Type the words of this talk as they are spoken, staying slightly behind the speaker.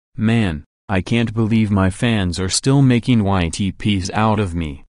Man, I can't believe my fans are still making YTPs out of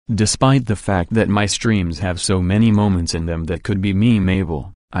me, despite the fact that my streams have so many moments in them that could be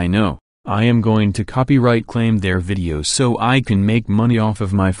memeable. I know, I am going to copyright claim their videos so I can make money off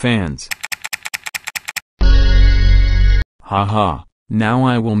of my fans. Haha, now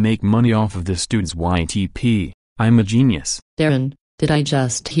I will make money off of this dude's YTP, I'm a genius. Darren, did I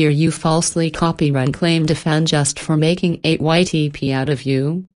just hear you falsely copyright claimed a fan just for making 8 YTP out of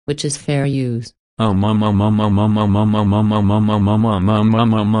you, which is fair use?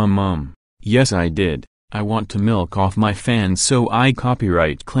 Yes I did. I want to milk off my fans so I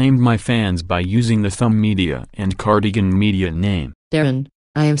copyright claimed my fans by using the Thumb Media and Cardigan Media name. Darren,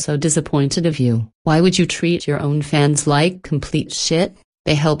 I am so disappointed of you. Why would you treat your own fans like complete shit?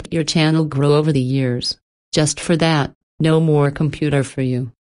 They helped your channel grow over the years. Just for that, no more computer for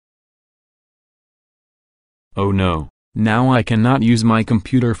you. Oh no, now I cannot use my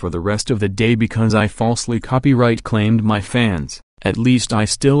computer for the rest of the day because I falsely copyright claimed my fans. At least I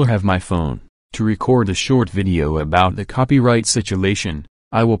still have my phone to record a short video about the copyright situation.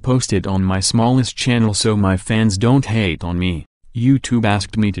 I will post it on my smallest channel so my fans don't hate on me. YouTube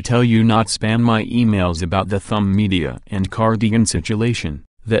asked me to tell you not spam my emails about the Thumb Media and Cardigan situation.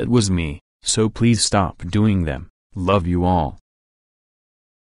 That was me, so please stop doing them. Love you all.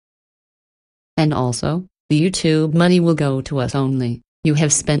 And also, the YouTube money will go to us only. You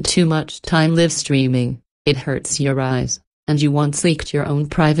have spent too much time live streaming, it hurts your eyes, and you once leaked your own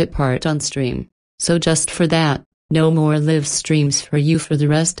private part on stream. So just for that, no more live streams for you for the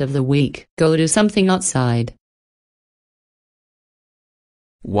rest of the week. Go do something outside.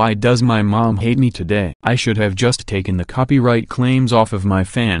 Why does my mom hate me today? I should have just taken the copyright claims off of my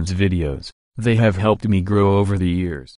fans' videos. They have helped me grow over the years.